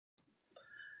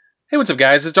Hey, what's up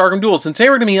guys, it's DarkArmedDuelist, and today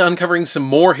we're going to be uncovering some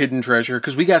more hidden treasure,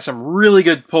 because we got some really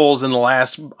good pulls in the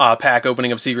last pack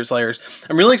opening of Secret Slayers.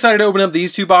 I'm really excited to open up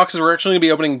these two boxes. We're actually going to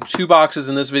be opening two boxes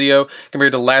in this video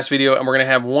compared to the last video, and we're going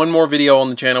to have one more video on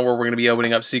the channel where we're going to be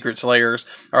opening up Secret Slayers,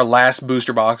 our last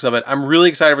booster box of it. I'm really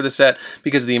excited for this set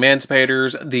because of the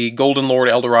Emancipators, the Golden Lord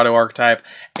Eldorado archetype,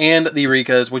 and the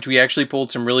Rikas, which we actually pulled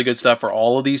some really good stuff for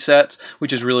all of these sets,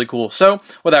 which is really cool. So,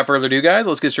 without further ado guys,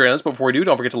 let's get straight on this. But before we do,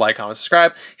 don't forget to like, comment,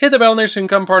 subscribe, hit the bell on there so you can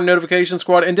become part of the notification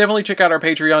squad, and definitely check out our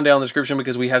Patreon down in the description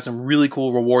because we have some really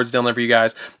cool rewards down there for you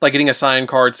guys, like getting a signed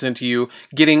card sent to you,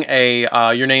 getting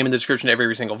your name in the description of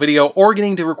every single video, or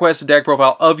getting to request a deck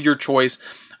profile of your choice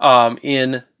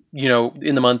in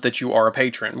the month that you are a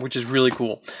patron, which is really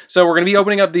cool. So we're going to be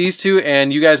opening up these two,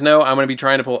 and you guys know I'm going to be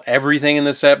trying to pull everything in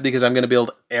this set because I'm going to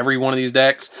build every one of these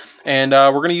decks, and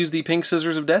we're going to use the Pink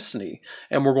Scissors of Destiny,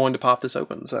 and we're going to pop this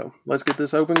open. So let's get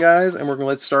this open, guys, and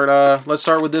let's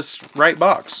start with this right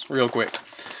box real quick.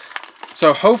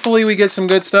 So hopefully we get some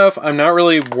good stuff. I'm not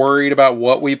really worried about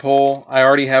what we pull. I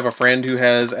already have a friend who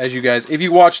has, as you guys, if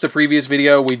you watched the previous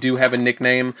video, we do have a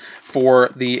nickname for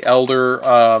the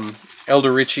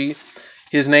Elder Richie.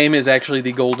 His name is actually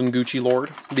the Golden Gucci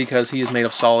Lord because he is made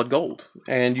of solid gold.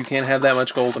 And you can't have that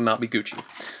much gold and not be Gucci.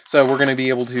 So we're going to be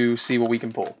able to see what we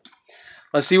can pull.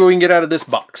 Let's see what we can get out of this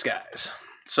box, guys.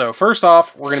 So first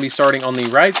off, we're going to be starting on the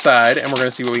right side, and we're going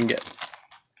to see what we can get.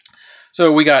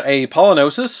 So we got a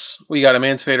Polynosis, we got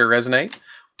Emancipator Resonate,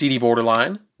 DD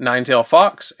Borderline, Ninetail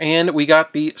Fox, and we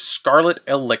got the Scarlet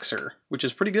Elixir, which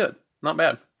is pretty good. Not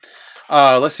bad.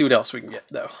 Let's see what else we can get,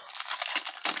 though.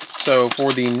 So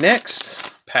for the next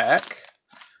pack,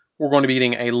 we're going to be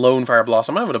getting a Lone Fire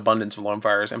Blossom. I have an abundance of Lone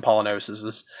Fires and Polynoses.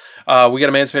 We got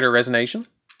Emancipator Resonation,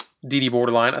 DD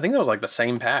Borderline. I think that was like the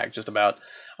same pack, just about.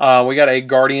 We got a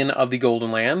Guardian of the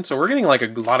Golden Land. So we're getting like a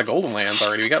lot of Golden Lands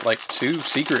already. We got like 2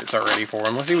 secrets already for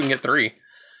them. Let's see if we can get 3.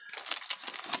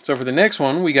 So for the next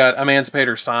one, we got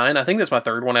Emancipator Sign. I think that's my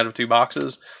third one out of 2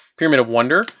 boxes. Pyramid of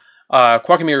Wonder,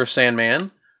 Quackmere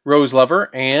Sandman, Rose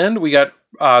Lover, and we got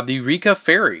the Rika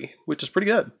Fairy, which is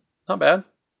pretty good. Not bad.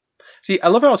 See, I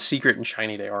love how secret and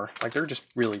shiny they are. Like, they're just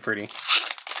really pretty.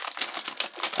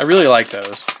 I really like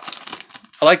those.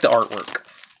 I like the artwork.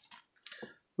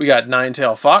 We got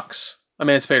Ninetail Fox,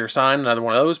 Emancipator Sign, another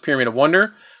one of those, Pyramid of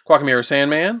Wonder, Quackmere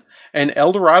Sandman, and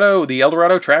Eldorado, the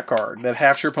Eldorado Trap card that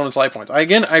halves your opponent's life points.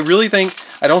 Again, I really think,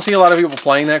 I don't see a lot of people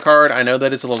playing that card. I know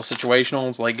that it's a little situational,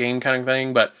 it's late game kind of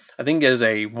thing, but I think as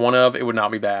a one-of, it would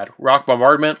not be bad. Rock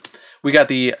Bombardment. We got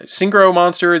the Synchro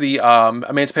Monster, the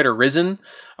Emancipator Risen,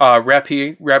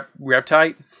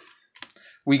 Reptite.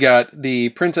 We got the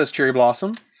Princess Cherry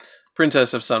Blossom,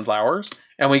 Princess of Sunflowers,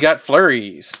 and we got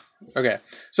Flurries. Okay,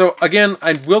 so again,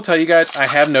 I will tell you guys, I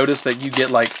have noticed that you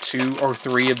get like 2 or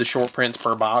 3 of the short prints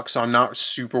per box, so I'm not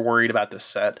super worried about this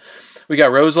set. We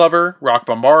got Rose Lover, Rock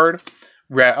Bombard,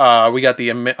 we got the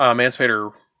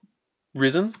Emancipator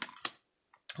Risen,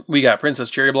 we got Princess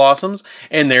Cherry Blossoms,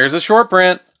 and there's a short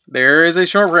print. There is a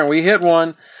short print. We hit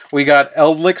one. We got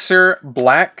Elixir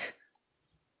Black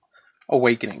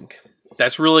Awakening.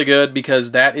 That's really good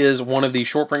because that is one of the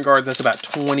short print cards. That's about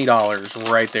 $20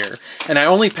 right there. And I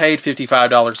only paid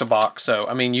 $55 a box. So,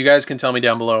 I mean, you guys can tell me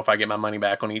down below if I get my money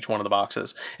back on each one of the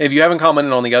boxes. If you haven't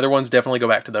commented on the other ones, definitely go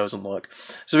back to those and look.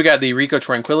 So we got the Rico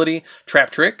Tranquility,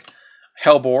 Trap Trick,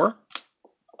 Hellbore,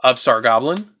 Upstart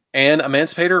Goblin, and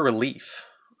Emancipator Relief.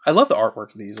 I love the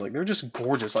artwork of these. Like, they're just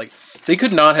gorgeous. Like, they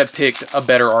could not have picked a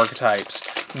better archetypes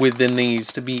within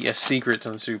these to be as secrets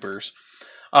and supers.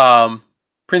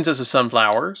 Princess of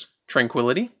Sunflowers,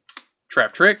 Tranquility,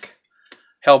 Trap Trick,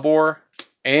 Hellbore,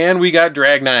 and we got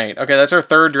Drag Knight. Okay, that's our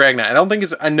third Drag Knight.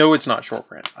 I know it's not short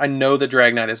print. I know that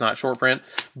Drag Knight is not short print,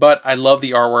 but I love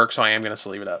the artwork, so I am going to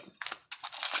sleeve it up.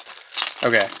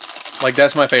 Okay, like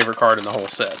that's my favorite card in the whole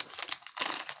set.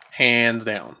 Hands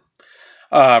down.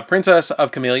 Princess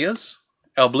of Camellias,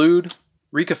 Elblood,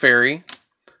 Rika Fairy,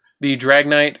 the Drag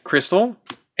Knight Crystal,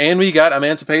 and we got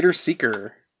Emancipator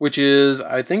Seeker, which is,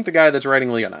 I think, the guy that's riding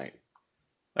Leonite.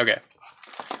 Okay.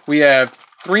 We have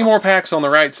 3 more packs on the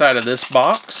right side of this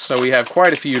box, so we have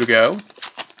quite a few to go.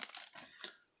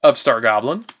 Upstart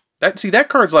Goblin. That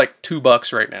card's like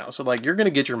 $2 right now, so like you're going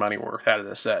to get your money worth out of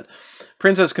this set.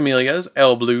 Princess Camellias,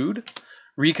 Elblood,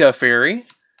 Rika Fairy,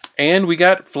 and we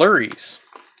got Flurries.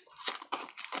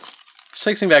 This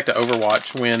takes me back to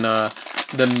Overwatch when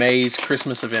the May's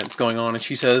Christmas event's going on, and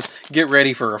she says, "Get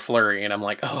ready for a flurry," and I'm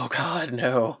like, oh god,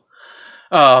 no.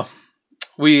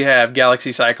 We have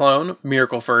Galaxy Cyclone,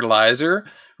 Miracle Fertilizer,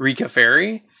 Rika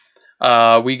Fairy.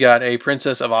 We got a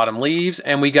Princess of Autumn Leaves,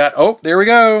 and we got, oh, there we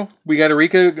go. We got a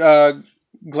Rika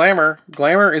Glamour.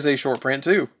 Glamour is a short print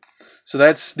too. So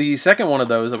that's the second one of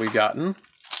those that we've gotten.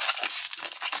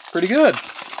 Pretty good.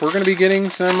 We're going to be getting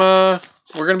some,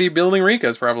 we're going to be building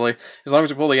Rikas probably, as long as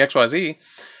we pull the XYZ.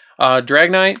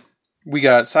 Dragnite, we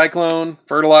got Cyclone,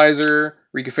 Fertilizer,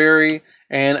 Rika Fairy,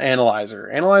 and Analyzer.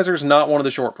 Analyzer is not one of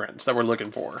the short prints that we're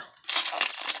looking for.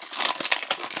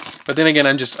 But then again,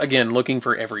 I'm just, looking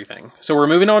for everything. So we're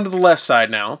moving on to the left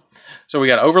side now. So we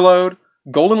got Overload,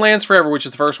 Golden Lands Forever, which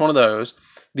is the first one of those,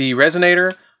 the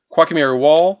Resonator, Quackamiru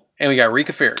Wall, and we got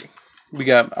Rika Fairy. We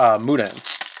got Mudan.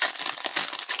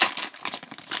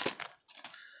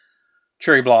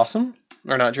 Cherry Blossom,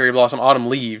 or not Cherry Blossom, Autumn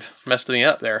Leaf. Messed me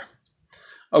up there.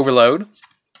 Overload,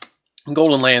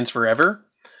 Golden Lands Forever,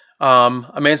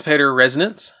 Emancipator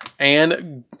Resonance,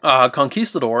 and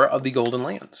Conquistador of the Golden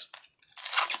Lands.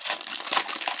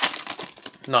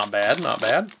 Not bad, not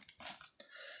bad.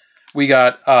 We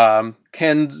got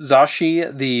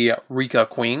Kanzashi, the Rika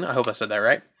Queen. I hope I said that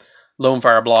right. Lone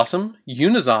Fire Blossom,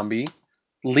 Unizombie,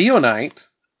 Leonite,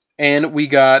 and we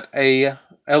got a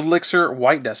Elixir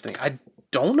White Destiny. I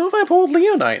don't know if I pulled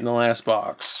Leonite in the last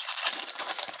box.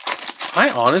 I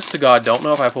honest to God don't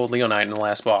know if I pulled Leonite in the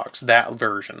last box. That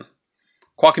version.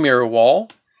 Quackamiru Wall,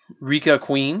 Rika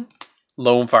Queen,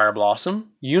 Lone Fire Blossom,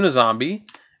 Unizombie,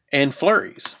 and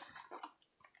Flurries.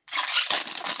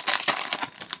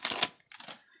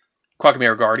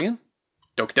 Quackamiru Guardian,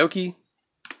 Doki Doki,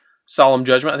 Solemn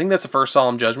Judgment. I think that's the first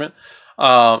Solemn Judgment.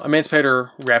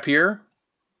 Emancipator Rapier,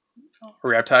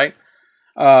 or Raptite.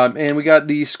 And we got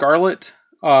the Scarlet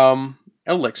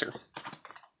Elixir.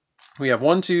 We have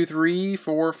 1, 2, 3,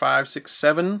 4, 5, 6,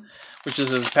 7, which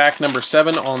is pack number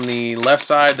 7 on the left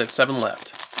side. That's 7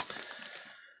 left.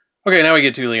 Okay, now we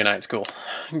get 2 Leonites. Cool.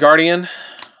 Guardian,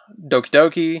 Doki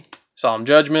Doki, Solemn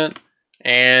Judgment,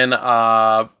 and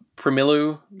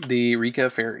Primilu, the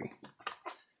Rika Fairy.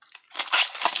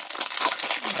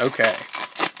 Okay.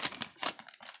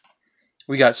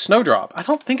 We got Snowdrop. I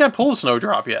don't think I pulled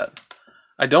Snowdrop yet.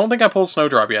 I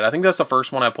think that's the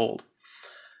first one I pulled.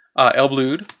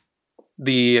 Elblood,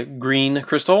 the Green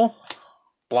Crystal,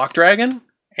 Block Dragon,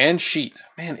 and Sheet.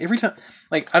 Man, every time...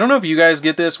 Like, I don't know if you guys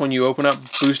get this when you open up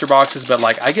booster boxes, but,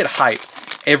 like, I get hyped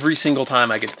every single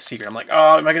time I get the secret. I'm like,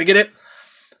 oh, am I going to get it?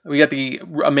 We got the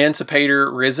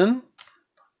Emancipator Risen,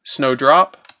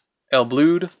 Snowdrop,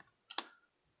 Elblood.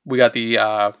 We got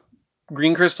the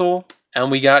Green Crystal,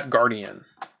 and we got Guardian.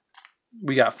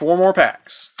 We got 4 more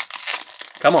packs.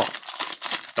 Come on.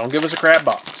 Don't give us a crap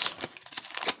box.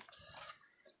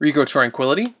 Rico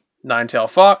Tranquility, Ninetail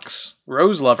Fox,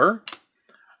 Rose Lover,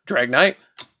 Dragnite,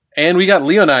 and we got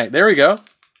Leonite. There we go.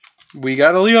 We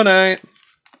got a Leonite.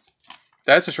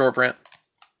 That's a short print.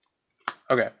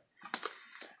 Okay.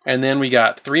 And then we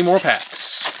got 3 more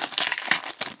packs.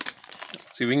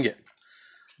 Let's see what we can get.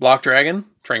 Block Dragon,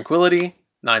 Tranquility,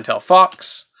 Ninetail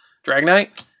Fox, Dragnite,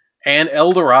 and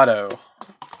Eldorado.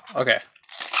 Okay.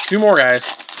 2 more guys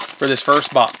for this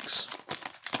first box.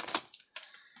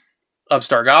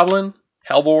 Upstart Goblin,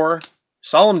 Hellbore,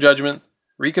 Solemn Judgment,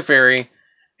 Rika Fairy,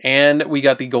 and we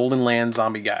got the Golden Land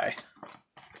Zombie guy.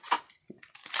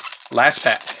 Last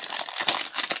pack.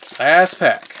 Last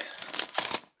pack.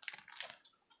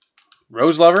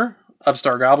 Rose Lover,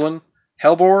 Upstart Goblin,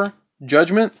 Hellbore,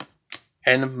 Judgment,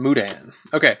 and Mudan.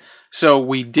 Okay, so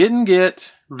we didn't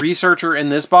get Researcher in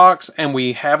this box, and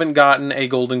we haven't gotten a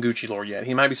Golden Gucci Lord yet.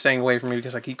 He might be staying away from me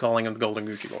because I keep calling him the Golden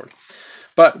Gucci Lord.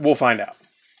 But we'll find out.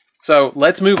 So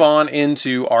let's move on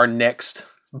into our next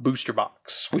booster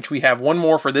box, which we have 1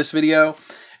 more for this video,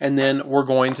 and then we're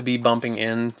going to be bumping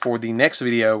in for the next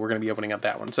video. We're going to be opening up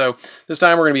that one. So this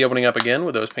time we're going to be opening up again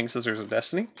with those Pink Scissors of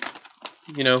Destiny,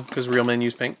 you know, because real men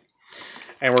use pink.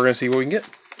 And we're going to see what we can get.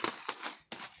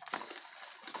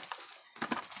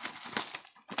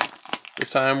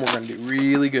 This time we're going to do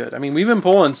really good. I mean, we've been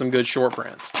pulling some good short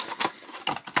prints.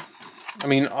 I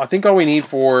mean, I think all we need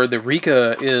for the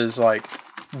Rika is like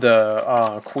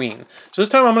the Queen. So this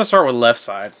time I'm going to start with left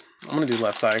side. I'm going to do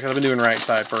left side because I've been doing right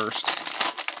side first.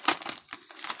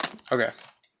 Okay.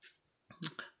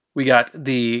 We got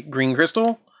the Green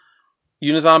Crystal,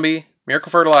 Unizombie,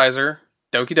 Miracle Fertilizer,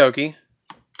 Doki Doki,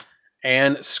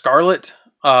 and Scarlet,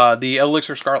 the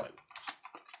Elixir Scarlet.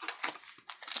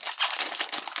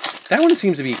 That one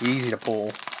seems to be easy to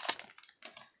pull.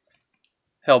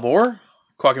 Hellbore,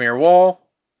 Quackamiru Wall,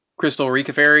 Crystal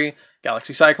Rika Fairy,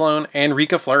 Galaxy Cyclone, and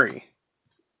Rika Flurry.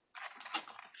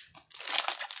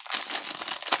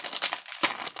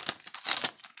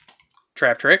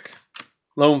 Trap Trick,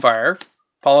 Lone Fire,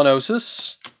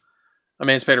 Pollinosis,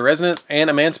 Emancipator Resonance, and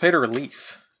Emancipator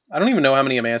Relief. I don't even know how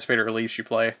many Emancipator Reliefs you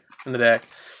play in the deck.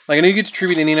 Like, I know you get to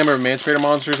tribute any number of Emancipator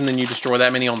monsters, and then you destroy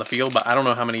that many on the field, but I don't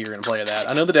know how many you're going to play of that.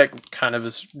 I know the deck kind of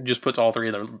just puts all three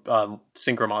of the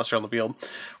Synchro monsters on the field.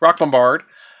 Rock Bombard,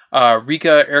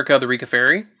 Rika, Erica, the Rika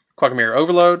Fairy, Quagmire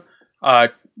Overload,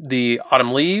 the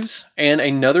Autumn Leaves, and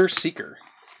another Seeker.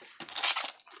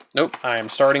 Nope, I am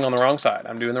starting on the wrong side.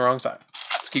 I'm doing the wrong side.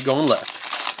 Let's keep going left.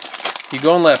 Keep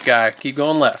going left, guy. Keep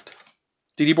going left.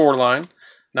 DD Borderline,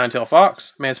 Ninetail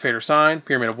Fox, Emancipator Sign,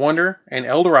 Pyramid of Wonder, and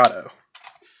El Dorado.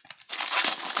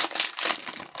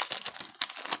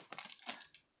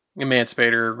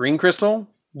 Emancipator Green Crystal,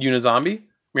 Unizombie,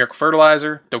 Miracle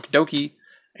Fertilizer, Doki Doki,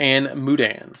 and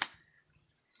Mudan.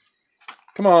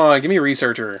 Come on, give me a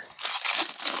Researcher.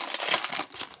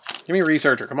 Give me a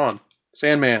Researcher, come on.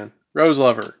 Sandman, Rose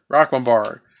Lover, Rock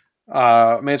Bombard,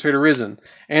 Emancipator Risen,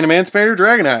 and Emancipator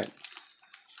Dragonite.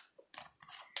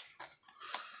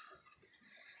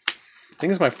 I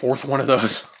think it's my fourth one of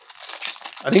those.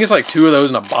 I think it's like 2 of those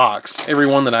in a box, every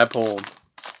one that I pulled.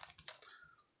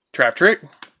 Trap Trick,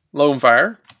 Lone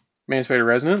Fire, Emancipator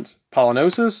Resonance,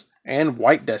 Polynosis, and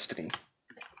White Destiny.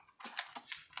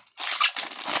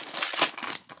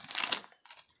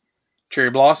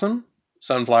 Cherry Blossom,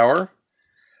 Sunflower,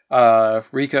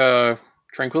 Rika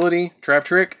Tranquility, Trap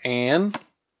Trick, and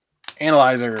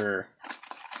Analyzer.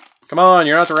 Come on,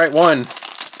 you're not the right one.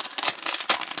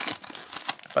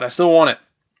 But I still want it.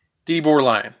 DD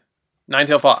Borderline,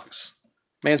 Ninetail Fox,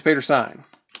 Emancipator Sign,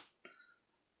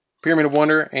 Pyramid of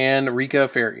Wonder, and Rika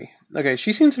Fairy. Okay,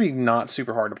 she seems to be not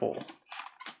super hard to pull.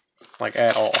 Like,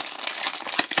 at all.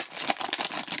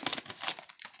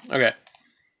 Okay.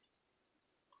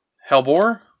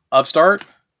 Hellbore, Upstart.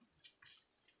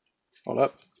 Hold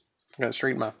up. I gotta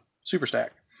straighten my super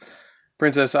stack.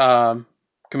 Princess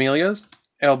Camellias,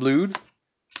 El Blood,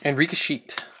 and Rika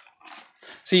Sheet.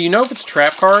 See, you know if it's a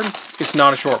trap card, it's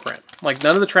not a short print. Like,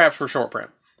 none of the traps were short print.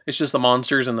 It's just the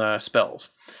monsters and the spells.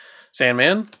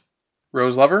 Sandman,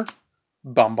 Rose Lover,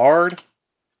 Bombard,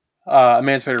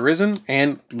 Emancipator Risen,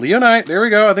 and Leonite. There we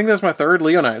go. I think that's my third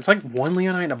Leonite. It's like 1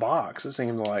 Leonite in a box, it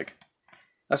seems like.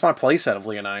 That's my playset of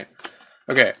Leonite.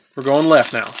 Okay, we're going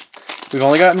left now. We've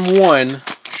only gotten 1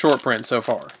 short print so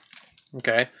far.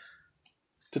 Okay.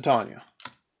 Titania.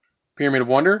 Pyramid of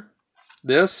Wonder.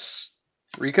 This.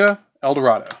 Rika. El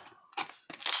Dorado.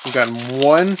 We've gotten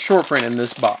 1 short print in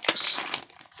this box.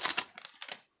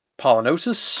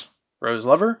 Polynosis. Rose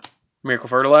Lover. Miracle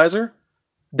Fertilizer.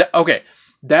 Okay,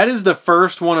 that is the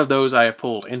first one of those I have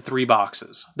pulled in 3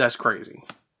 boxes. That's crazy.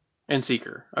 And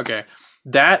Seeker. Okay.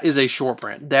 That is a short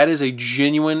print. That is a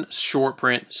genuine short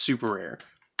print super rare.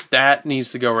 That needs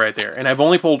to go right there. And I've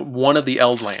only pulled 1 of the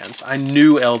Eld Lands. I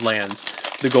knew Eld Lands.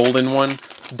 The golden one.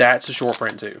 That's a short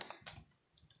print too.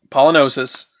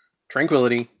 Polynosis,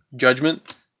 Tranquility, Judgment,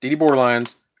 DD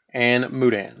Borderlines, and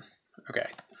Mudan. Okay.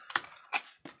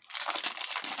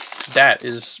 That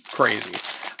is crazy.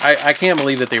 I can't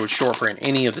believe that they would short print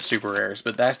any of the super rares,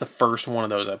 but that's the first one of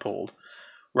those I pulled.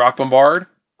 Rock Bombard,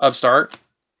 Upstart,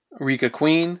 Rika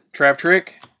Queen, Trap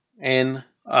Trick, and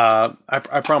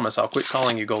I promise I'll quit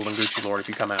calling you Golden Gucci Lord if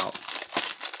you come out.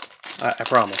 I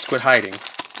promise. Quit hiding.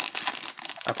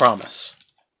 I promise.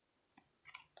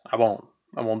 I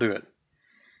won't do it.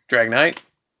 Dragonite,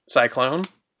 Cyclone,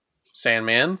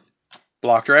 Sandman,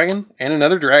 Block Dragon, and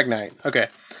another Dragonite. Okay.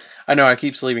 I know I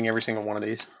keep sleeving every single one of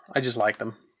these. I just like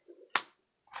them.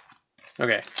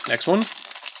 Okay, next one.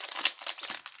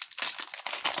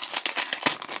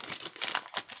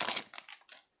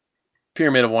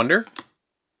 Pyramid of Wonder,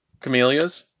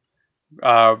 Camellias,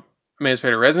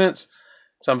 Emancipator Resonance,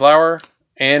 Sunflower,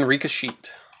 and Rika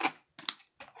Sheet.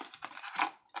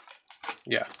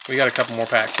 Yeah, we got a couple more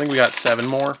packs. I think we got 7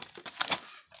 more.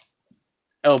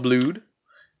 El Blood,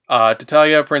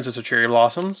 Titalia, Princess of Cherry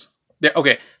Blossoms.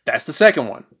 Okay, that's the second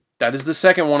one. That is the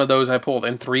second one of those I pulled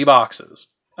in 3 boxes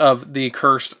of the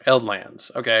Cursed Eldlands.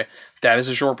 Okay, that is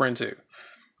a short print too.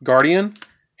 Guardian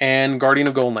and Guardian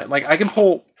of Golden Light. Like, I can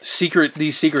pull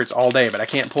these secrets all day, but I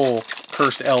can't pull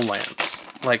Cursed Eldlands.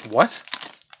 Like, what?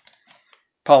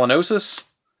 Polynosis,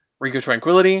 Rika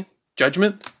Tranquility,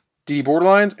 Judgment, DD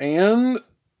Borderlines, and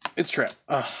it's a trap.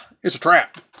 It's a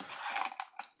trap.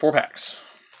 4 packs.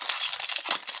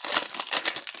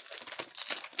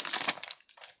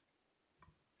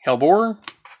 Hellbore,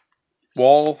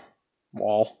 Wall,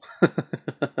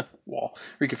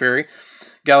 Rika Fairy,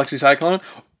 Galaxy Cyclone.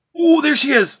 Ooh, there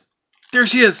she is. There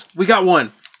she is. We got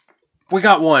one. We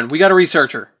got one. We got a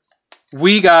researcher.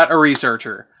 We got a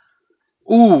researcher.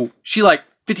 Ooh, she like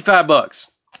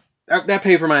 $55. That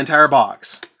paid for my entire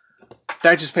box.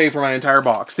 That just paid for my entire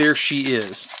box. There she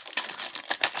is.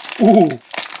 Ooh.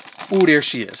 Ooh, there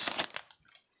she is.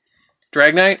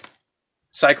 Dragonite,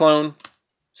 Cyclone,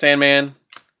 Sandman,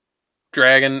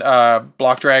 Dragon,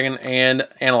 Block Dragon, and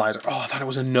Analyzer. Oh, I thought it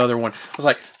was another one. I was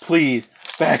like, please,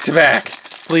 back to back.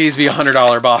 Please be a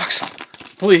 $100 box.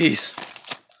 Please.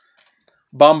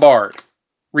 Bombard,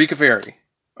 Rika Fairy,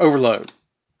 Overload,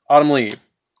 Autumn Leaf,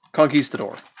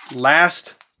 Conquistador.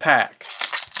 Last pack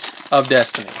of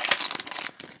Destiny.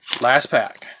 Last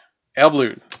pack.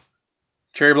 Elblood,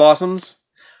 Cherry Blossoms,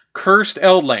 Cursed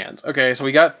Eldlands. Okay, so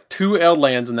we got 2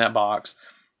 Eldlands in that box.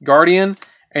 Guardian,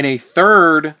 and a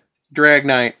 3rd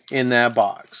Dragnite in that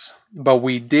box. But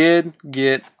we did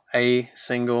get a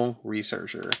single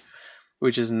Researcher,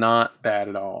 which is not bad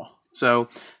at all. So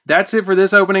that's it for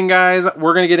this opening, guys.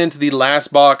 We're going to get into the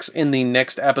last box in the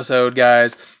next episode,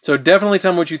 guys. So definitely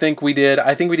tell me what you think we did.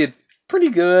 I think we did pretty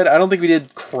good. I don't think we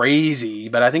did crazy,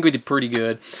 but I think we did pretty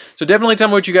good. So definitely tell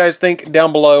me what you guys think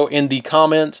down below in the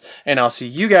comments, and I'll see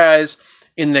you guys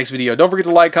in the next video. Don't forget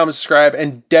to like, comment, subscribe,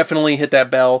 and definitely hit that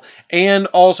bell. And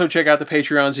also check out the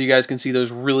Patreon so you guys can see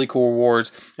those really cool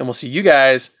rewards. And we'll see you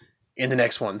guys in the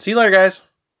next one. See you later, guys.